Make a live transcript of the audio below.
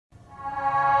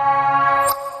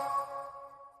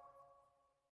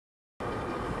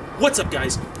What's up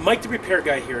guys, Mike the repair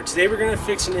guy here. Today we're going to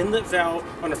fix an inlet valve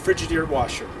on a Frigidaire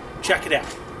washer. Check it out.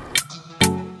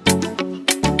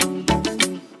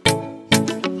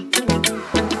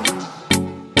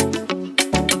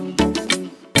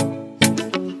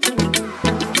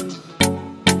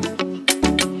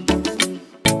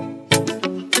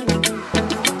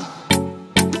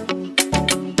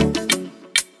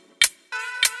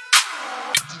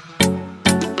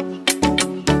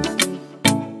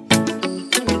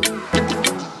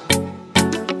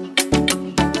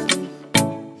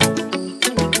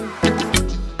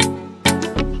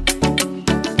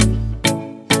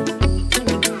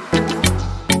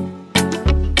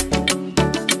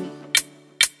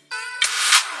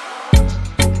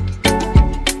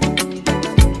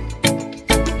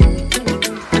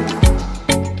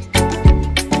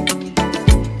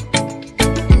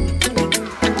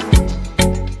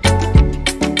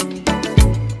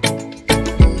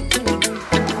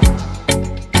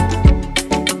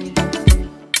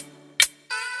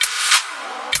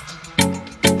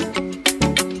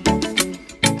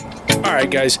 Alright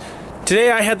guys,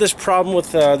 today I had this problem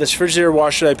with this Frigidaire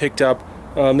washer that I picked up.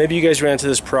 Maybe you guys ran into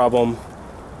this problem.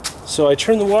 So I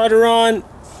turned the water on,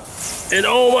 and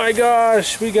oh my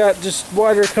gosh, we got just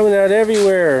water coming out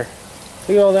everywhere.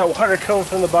 Look at all that water coming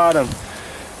from the bottom.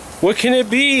 What can it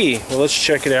be? Well, let's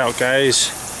check it out, guys.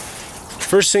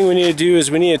 First thing we need to do is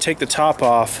we need to take the top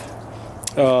off,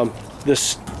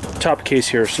 this top case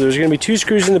here. So there's going to be two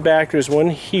screws in the back. There's one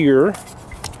here.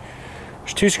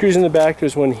 There's two screws in the back.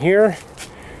 There's one here,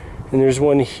 and there's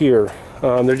one here.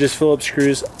 They're just Phillips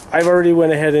screws. I've already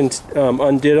went ahead and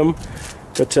undid them,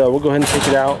 but we'll go ahead and take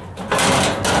it out.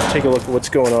 Take a look at what's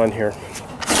going on here.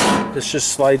 This just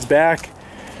slides back,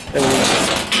 and we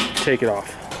just take it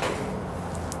off.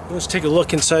 Let's take a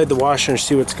look inside the washer and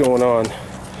see what's going on.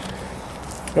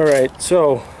 All right,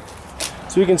 so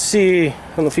we can see.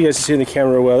 I don't know if you guys can see in the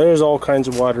camera well. There's all kinds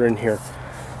of water in here.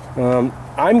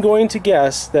 I'm going to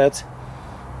guess that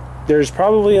there's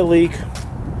probably a leak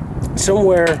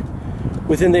somewhere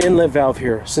within the inlet valve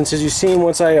here, since as you've seen,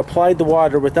 once I applied the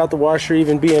water without the washer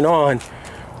even being on,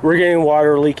 we're getting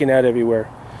water leaking out everywhere.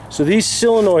 So these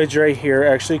solenoids right here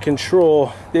actually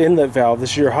control the inlet valve. This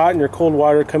is your hot and your cold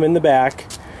water come in the back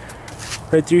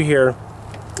right through here.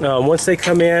 Once they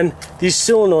come in, these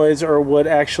solenoids are what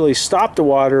actually stop the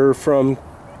water from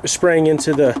spraying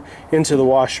into the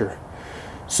washer.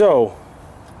 So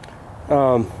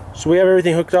we have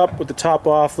everything hooked up with the top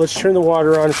off. Let's turn the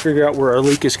water on and figure out where our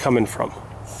leak is coming from.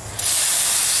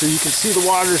 So you can see the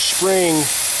water spraying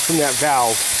from that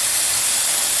valve.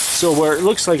 So where it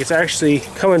looks like it's actually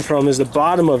coming from is the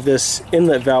bottom of this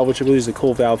inlet valve, which I believe is the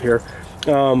cold valve here,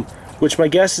 which my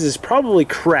guess is probably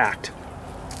cracked.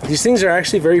 These things are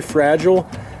actually very fragile.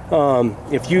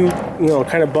 If you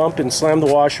kind of bump and slam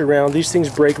the washer around, these things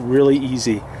break really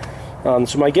easy.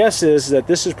 So my guess is that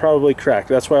this is probably cracked.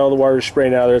 That's why all the water is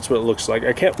spraying out of there. That's what it looks like.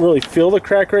 I can't really feel the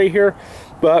crack right here,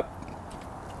 but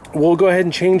we'll go ahead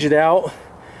and change it out,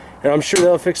 and I'm sure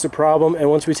that'll fix the problem. And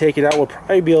once we take it out, we'll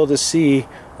probably be able to see,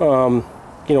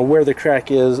 where the crack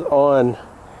is on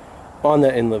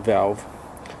that inlet valve.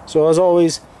 So as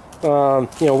always,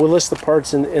 we'll list the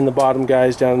parts in the bottom,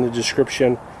 guys, down in the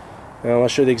description. And I'll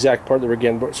show you the exact part that we're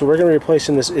getting. So we're going to be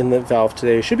replacing this inlet valve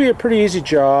today. It should be a pretty easy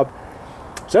job.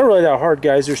 It's not really that hard,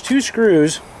 guys. There's two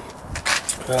screws.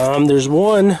 There's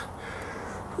one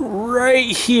right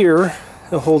here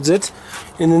that holds it,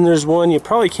 and then there's one you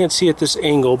probably can't see at this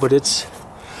angle, but it's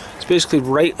basically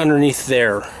right underneath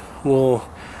there. We'll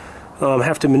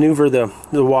have to maneuver the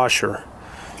washer.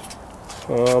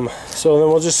 So then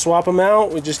we'll just swap them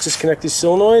out. We just disconnect these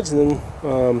solenoids, and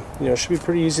then it should be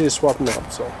pretty easy to swap them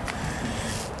out. So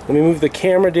let me move the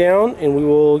camera down, and we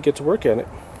will get to work on it.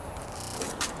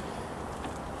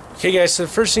 Okay guys, so the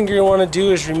first thing you're going to want to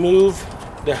do is remove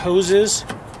the hoses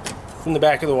from the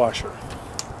back of the washer.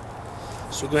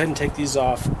 So go ahead and take these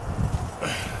off.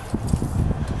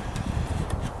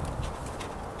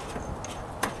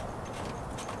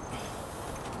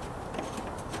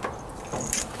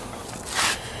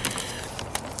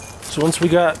 So once we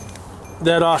got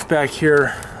that off back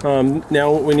here,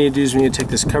 now what we need to do is we need to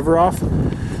take this cover off.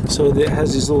 So it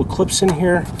has these little clips in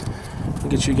here. I'll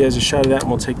get you guys a shot of that,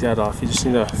 and we'll take that off. You just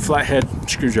need a flathead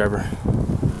screwdriver.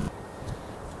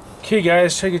 Okay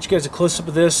guys, try to get you guys a close-up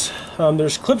of this.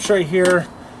 There's clips right here.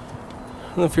 I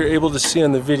don't know if you're able to see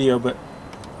on the video, but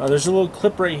there's a little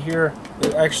clip right here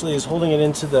that actually is holding it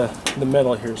into the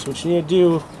metal here. So what you need to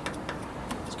do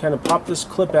is kind of pop this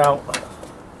clip out,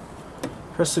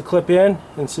 press the clip in,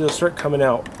 and so it'll start coming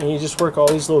out. And you just work all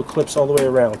these little clips all the way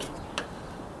around,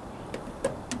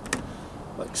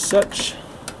 like such.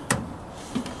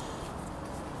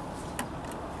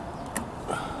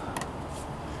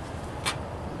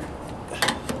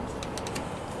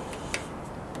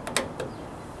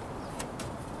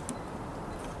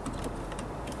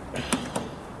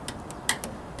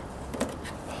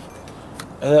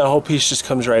 and that whole piece just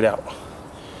comes right out.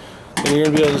 And you're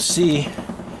going to be able to see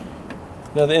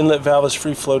now the inlet valve is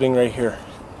free floating right here.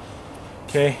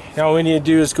 Okay, now what we need to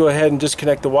do is go ahead and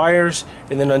disconnect the wires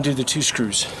and then undo the 2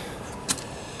 screws.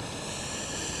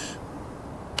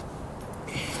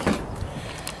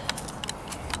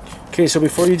 Okay, so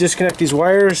before you disconnect these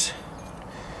wires,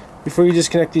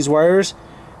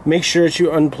 make sure that you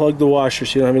unplug the washer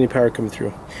so you don't have any power coming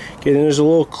through. Okay, then there's a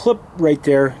little clip right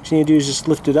there. What you need to do is just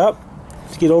lift it up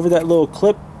to get over that little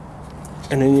clip,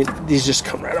 and then these just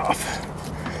come right off.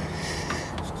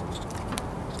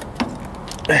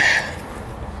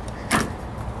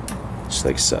 Just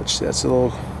like such. That's a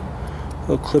little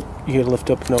clip you gotta lift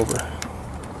up and over.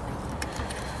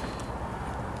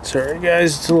 Sorry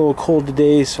guys, it's a little cold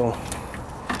today, so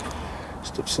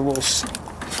stuff's a little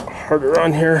harder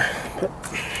on here, but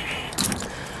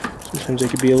sometimes it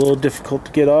can be a little difficult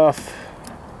to get off.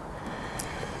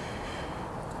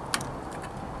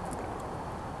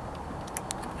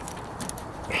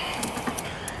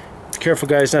 Be careful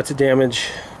guys, not to damage,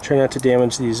 try not to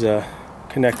damage these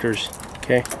connectors.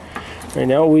 Okay, right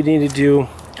now what we need to do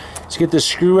is get this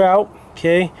screw out.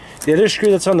 Okay, the other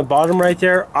screw that's on the bottom right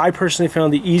there, I personally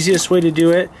found the easiest way to do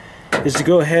it is to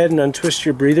go ahead and untwist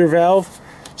your breather valve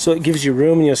so it gives you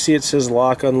room, and you'll see it says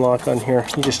lock, unlock on here.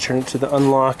 You just turn it to the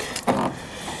unlock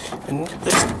and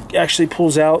this actually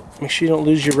pulls out. Make sure you don't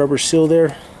lose your rubber seal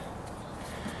there.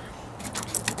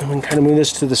 And we can kind of move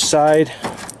this to the side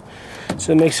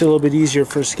so it makes it a little bit easier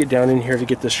for us to get down in here to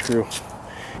get the screw.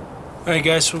 Alright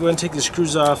guys, so we're going to take the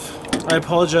screws off. I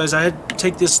apologize, I had to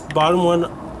take this bottom one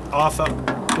off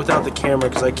without the camera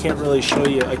because I can't really show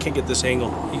you. I can't get this angle.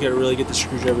 You got to really get the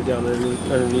screwdriver down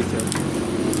underneath there.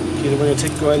 Okay, then we're going to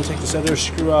go ahead and take this other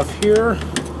screw off here.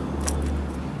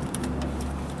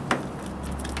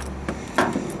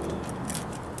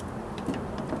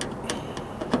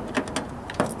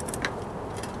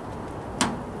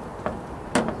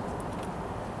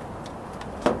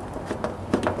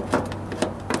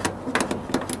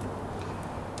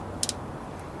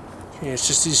 Okay, it's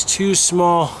just these 2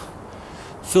 small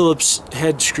Phillips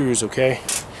head screws, okay?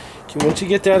 Okay, once you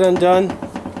get that undone,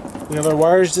 we have our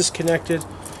wires disconnected.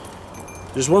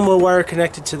 There's one more wire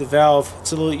connected to the valve.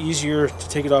 It's a little easier to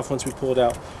take it off once we pull it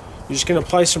out. You're just going to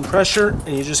apply some pressure,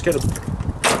 and you just got to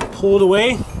pull it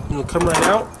away, and it'll come right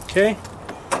out, okay?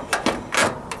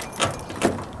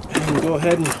 And go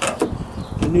ahead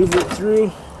and maneuver it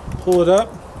through, pull it up.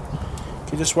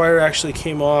 Okay, this wire actually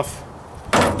came off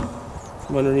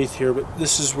from underneath here, but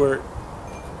this is where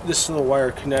this little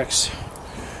wire connects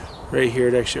right here.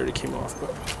 It actually already came off,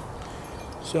 but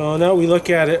so now we look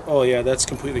at it. Oh yeah, that's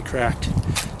completely cracked.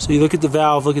 So you look at the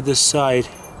valve, look at this side,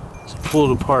 so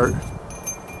pull it apart.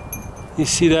 You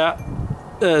see that?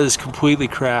 That is completely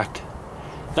cracked.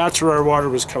 That's where our water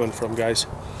was coming from, guys.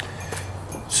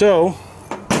 So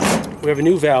we have a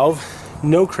new valve,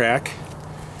 no crack.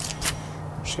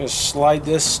 I'm just gonna slide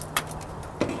this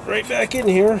right back in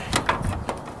here.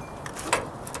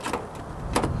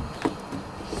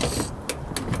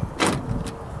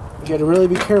 You got to really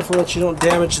be careful that you don't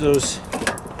damage those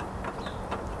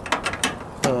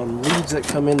leads that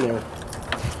come in there.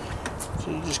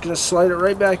 So you're just going to slide it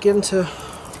right back into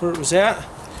where it was at.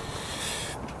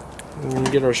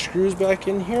 And get our screws back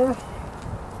in here.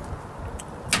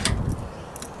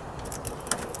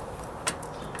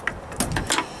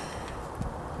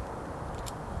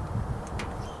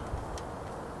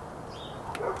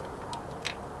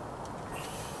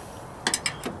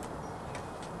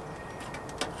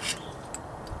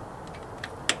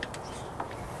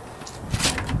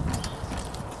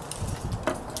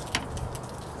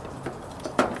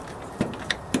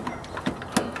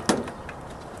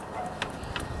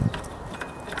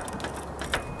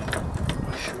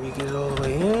 Get it all the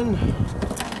way in.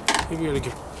 Maybe we gotta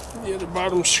get the other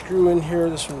bottom screw in here.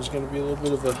 This one's going to be a little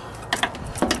bit of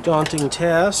a daunting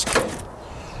task.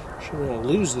 Sure, we're going to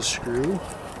lose the screw.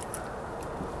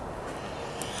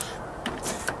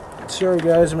 Sorry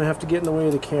guys, I'm going to have to get in the way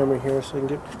of the camera here so I can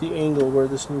get the angle where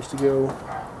this needs to go.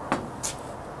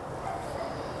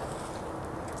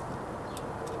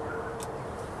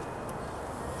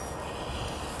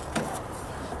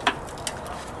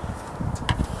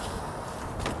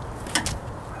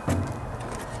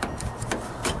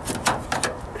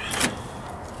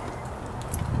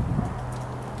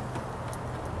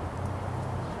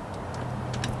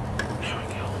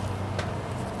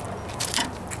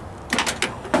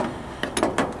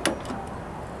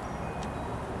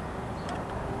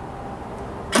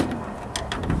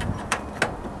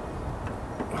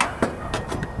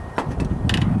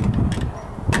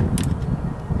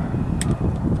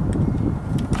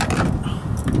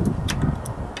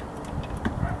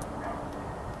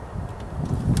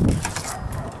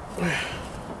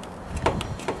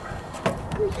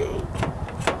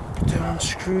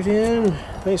 Screwed in,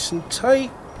 nice and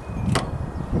tight.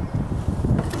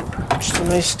 Just a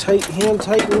nice tight hand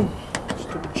tighten. Just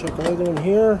double check our other one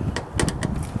here.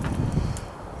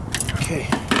 Okay,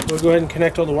 we'll go ahead and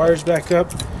connect all the wires back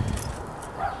up.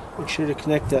 Make sure to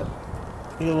connect that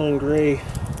yellow and gray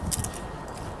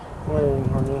wiring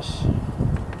harness.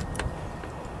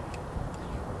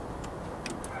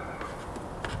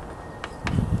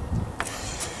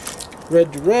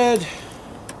 Red to red,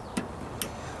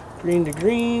 green to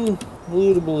green,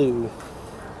 blue to blue.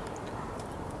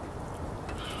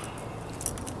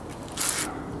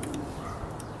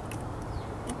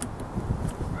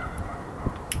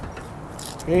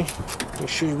 Okay, make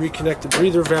sure you reconnect the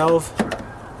breather valve.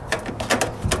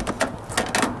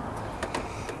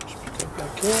 Just put that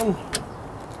back in.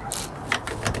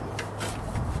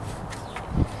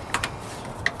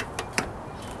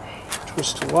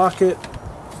 Twist to lock it,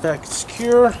 back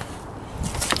secure.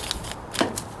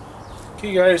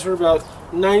 Okay guys, we're about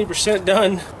 90%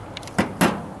 done.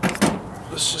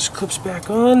 This just clips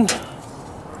back on.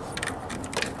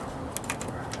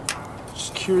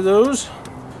 Secure those.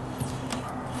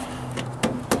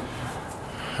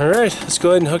 Alright, let's go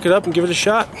ahead and hook it up and give it a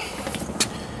shot.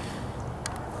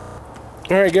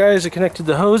 Alright guys, I connected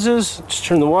the hoses. Just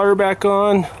turn the water back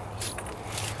on.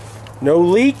 No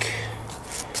leak.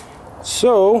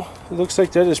 So, it looks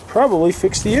like that has probably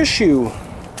fixed the issue.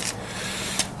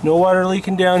 No water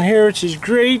leaking down here, which is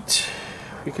great.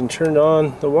 We can turn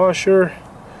on the washer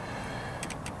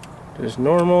as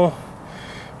normal.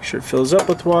 Make sure it fills up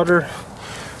with water.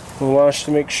 We'll wash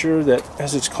to make sure that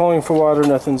as it's calling for water,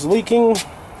 nothing's leaking.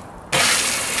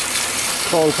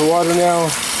 Calling for water now.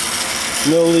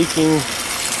 No leaking.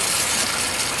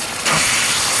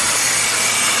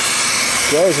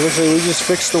 Guys, it looks like we just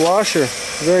fixed the washer.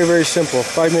 Very, very simple.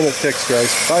 5-minute fix, guys.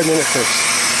 5-minute fix.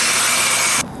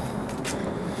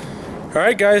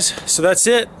 Alright guys, so that's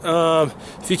it.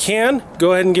 If you can,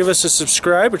 go ahead and give us a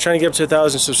subscribe. We're trying to get up to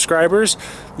 1,000 subscribers.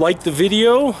 Like the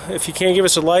video. If you can, give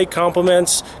us a like,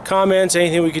 compliments, comments,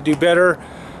 anything we could do better.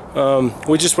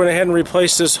 We just went ahead and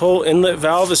replaced this whole inlet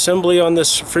valve assembly on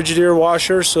this Frigidaire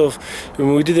washer. So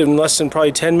we did it in less than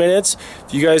probably 10 minutes.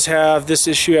 If you guys have this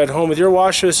issue at home with your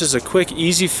washer, this is a quick,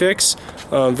 easy fix.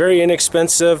 Very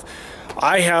inexpensive.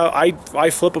 I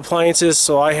flip appliances,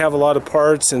 so I have a lot of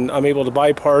parts and I'm able to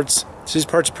buy parts. So these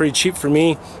parts are pretty cheap for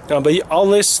me, but I'll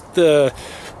list the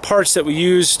parts that we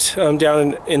used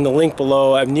down in the link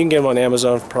below. I mean, you can get them on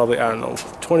Amazon for probably, I don't know,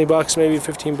 20 bucks, maybe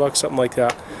 15 bucks, something like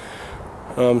that.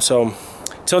 So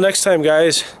till next time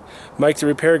guys, Mike the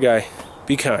Repair Guy,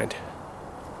 be kind.